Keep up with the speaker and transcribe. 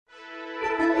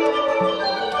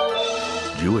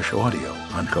Jewish audio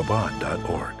on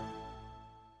Chabad.org.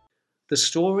 The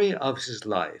Story of His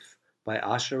Life by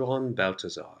Asheron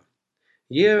Baltazar.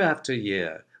 Year after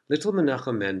year, little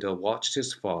Menachem Mendel watched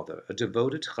his father, a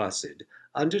devoted chassid,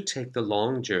 undertake the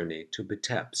long journey to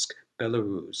Vitebsk,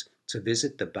 Belarus, to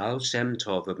visit the Baal Shem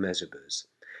Tov of Mezhebuz.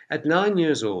 At 9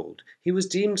 years old, he was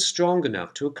deemed strong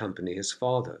enough to accompany his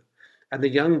father, and the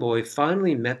young boy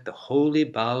finally met the holy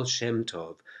Baal Shem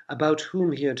Tov, about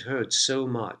whom he had heard so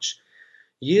much.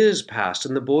 Years passed,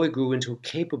 and the boy grew into a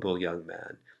capable young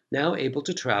man, now able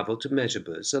to travel to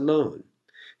Mezhebuz alone.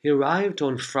 He arrived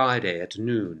on Friday at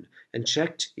noon and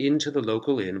checked into the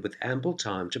local inn with ample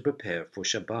time to prepare for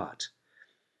Shabbat.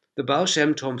 The Baal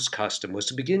Shem Tov's custom was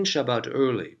to begin Shabbat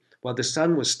early, while the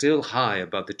sun was still high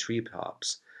above the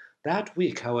treetops. That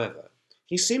week, however,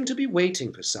 he seemed to be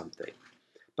waiting for something.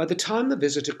 By the time the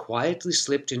visitor quietly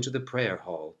slipped into the prayer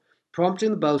hall, prompting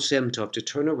the Baal Shem Tov to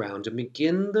turn around and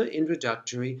begin the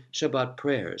introductory Shabbat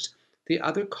prayers, the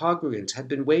other congregants had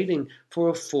been waiting for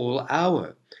a full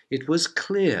hour. It was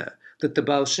clear that the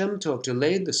Baal Shem Tov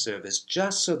delayed the service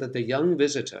just so that the young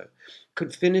visitor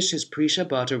could finish his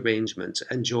pre-Shabbat arrangements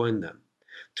and join them.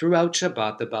 Throughout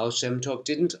Shabbat, the Baal Shem Tov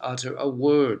didn't utter a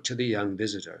word to the young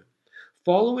visitor.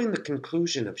 Following the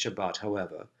conclusion of Shabbat,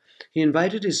 however, he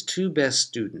invited his two best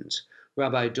students,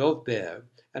 Rabbi Dov Ber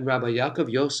and Rabbi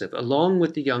Yaakov Yosef, along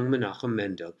with the young Menachem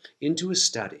Mendel, into his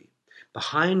study.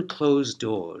 Behind closed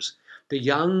doors,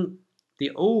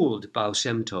 the old Baal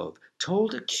Shem Tov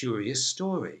told a curious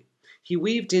story. He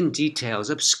weaved in details,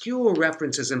 obscure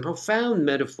references, and profound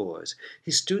metaphors.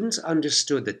 His students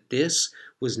understood that this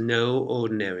was no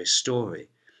ordinary story.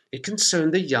 It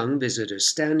concerned the young visitor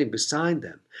standing beside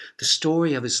them, the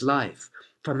story of his life,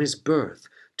 from his birth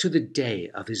to the day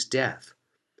of his death.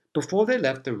 Before they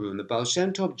left the room, the Baal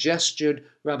Shem Tov gestured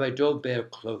Rabbi Dov Ber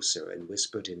closer and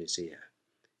whispered in his ear,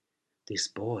 "This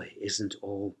boy isn't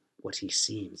all what he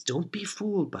seems. Don't be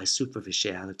fooled by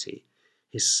superficiality.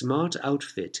 His smart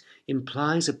outfit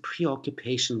implies a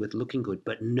preoccupation with looking good,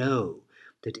 but know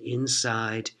that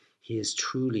inside he is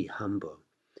truly humble.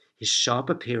 His sharp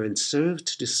appearance serves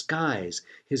to disguise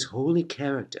his holy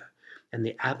character and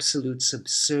the absolute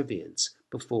subservience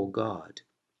before God."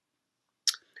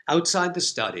 Outside the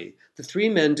study, the three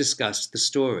men discussed the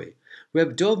story.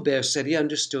 Reb Dov Ber said he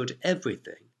understood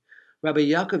everything. Rabbi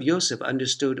Yaakov Yosef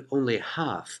understood only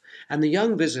half, and the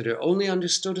young visitor only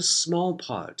understood a small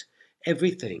part.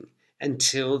 Everything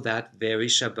until that very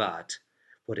Shabbat.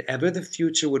 Whatever the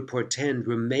future would portend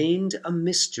remained a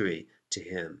mystery to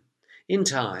him. In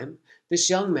time, this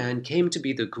young man came to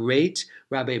be the great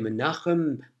Rabbi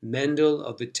Menachem Mendel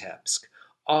of Vitebsk,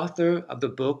 author of the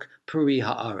book Peri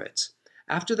Haaretz.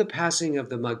 After the passing of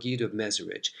the Maggid of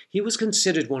Mezerich, he was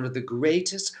considered one of the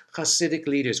greatest Hasidic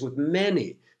leaders, with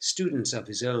many students of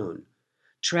his own.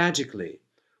 Tragically,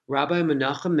 Rabbi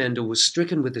Menachem Mendel was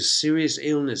stricken with a serious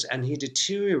illness, and he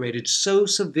deteriorated so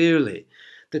severely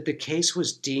that the case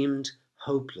was deemed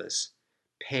hopeless.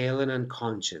 Pale and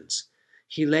unconscious,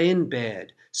 he lay in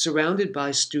bed, surrounded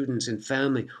by students and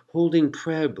family, holding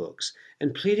prayer books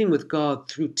and pleading with God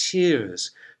through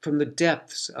tears from the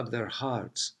depths of their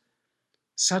hearts.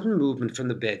 Sudden movement from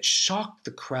the bed shocked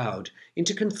the crowd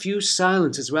into confused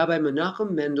silence as Rabbi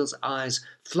Menachem Mendel's eyes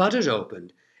fluttered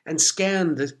open and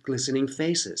scanned the glistening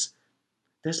faces.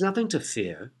 "There's nothing to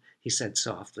fear," he said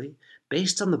softly.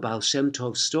 "Based on the Baal Shem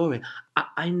Tov story,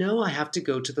 I know I have to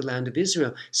go to the land of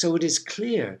Israel, so it is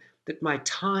clear that my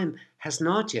time has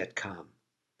not yet come."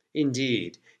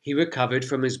 Indeed, he recovered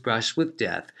from his brush with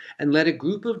death and led a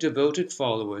group of devoted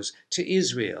followers to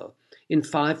Israel in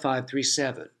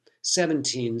 5537.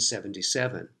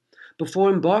 1777.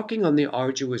 Before embarking on the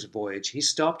arduous voyage, he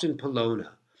stopped in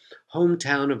Polona,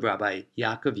 hometown of Rabbi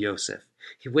Yaakov Yosef.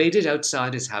 He waited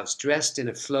outside his house, dressed in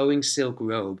a flowing silk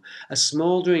robe, a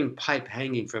smoldering pipe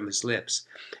hanging from his lips,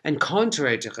 and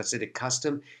contrary to Hasidic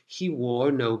custom, he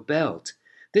wore no belt.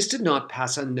 This did not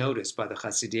pass unnoticed by the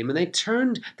Hasidim, and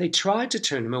they tried to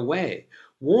turn him away,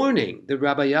 warning that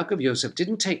Rabbi Yaakov Yosef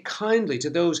didn't take kindly to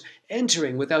those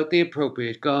entering without the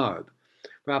appropriate garb.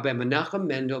 Rabbi Menachem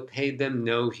Mendel paid them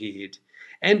no heed,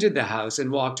 entered the house,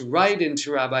 and walked right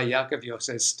into Rabbi Yaakov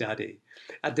Yosef's study.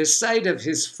 At the sight of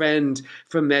his friend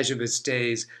from Mezhebuz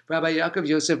days, Rabbi Yaakov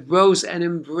Yosef rose and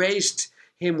embraced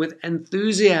him with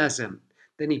enthusiasm.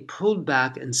 Then he pulled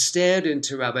back and stared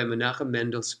into Rabbi Menachem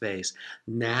Mendel's face.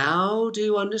 "Now do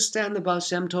you understand the Baal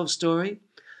Shem Tov story?"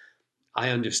 "I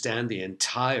understand the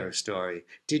entire story.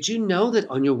 Did you know that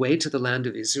on your way to the land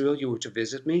of Israel you were to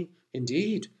visit me?"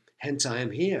 "Indeed. Hence I am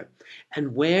here."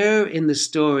 "And where in the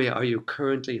story are you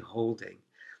currently holding?"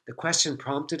 The question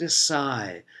prompted a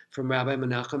sigh from Rabbi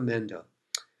Menachem Mendel.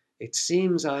 It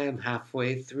seems I am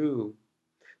halfway through."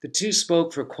 The two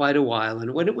spoke for quite a while,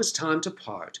 and when it was time to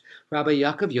part, Rabbi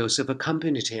Yaakov Yosef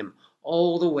accompanied him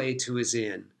all the way to his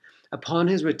inn. Upon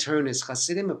his return, his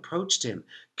Hasidim approached him,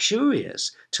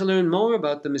 curious to learn more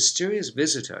about the mysterious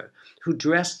visitor who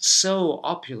dressed so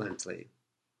opulently.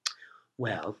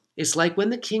 "Well, it's like when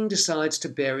the king decides to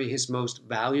bury his most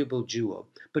valuable jewel,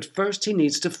 but first he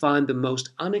needs to find the most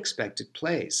unexpected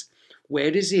place.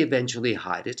 Where does he eventually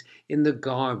hide it? In the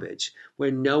garbage,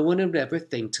 where no one would ever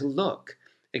think to look,"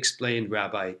 explained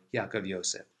Rabbi Yaakov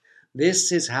Yosef. This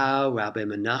is how Rabbi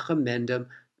Menachem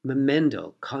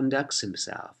Mendel conducts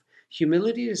himself.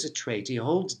 Humility is a trait he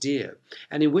holds dear,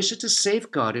 and he wishes to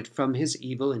safeguard it from his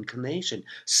evil inclination.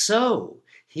 So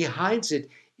he hides it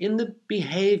in the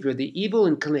behavior the evil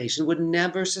inclination would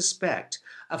never suspect,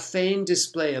 a feigned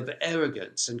display of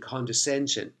arrogance and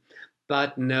condescension.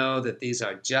 But know that these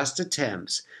are just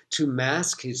attempts to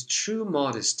mask his true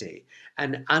modesty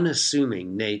and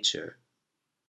unassuming nature.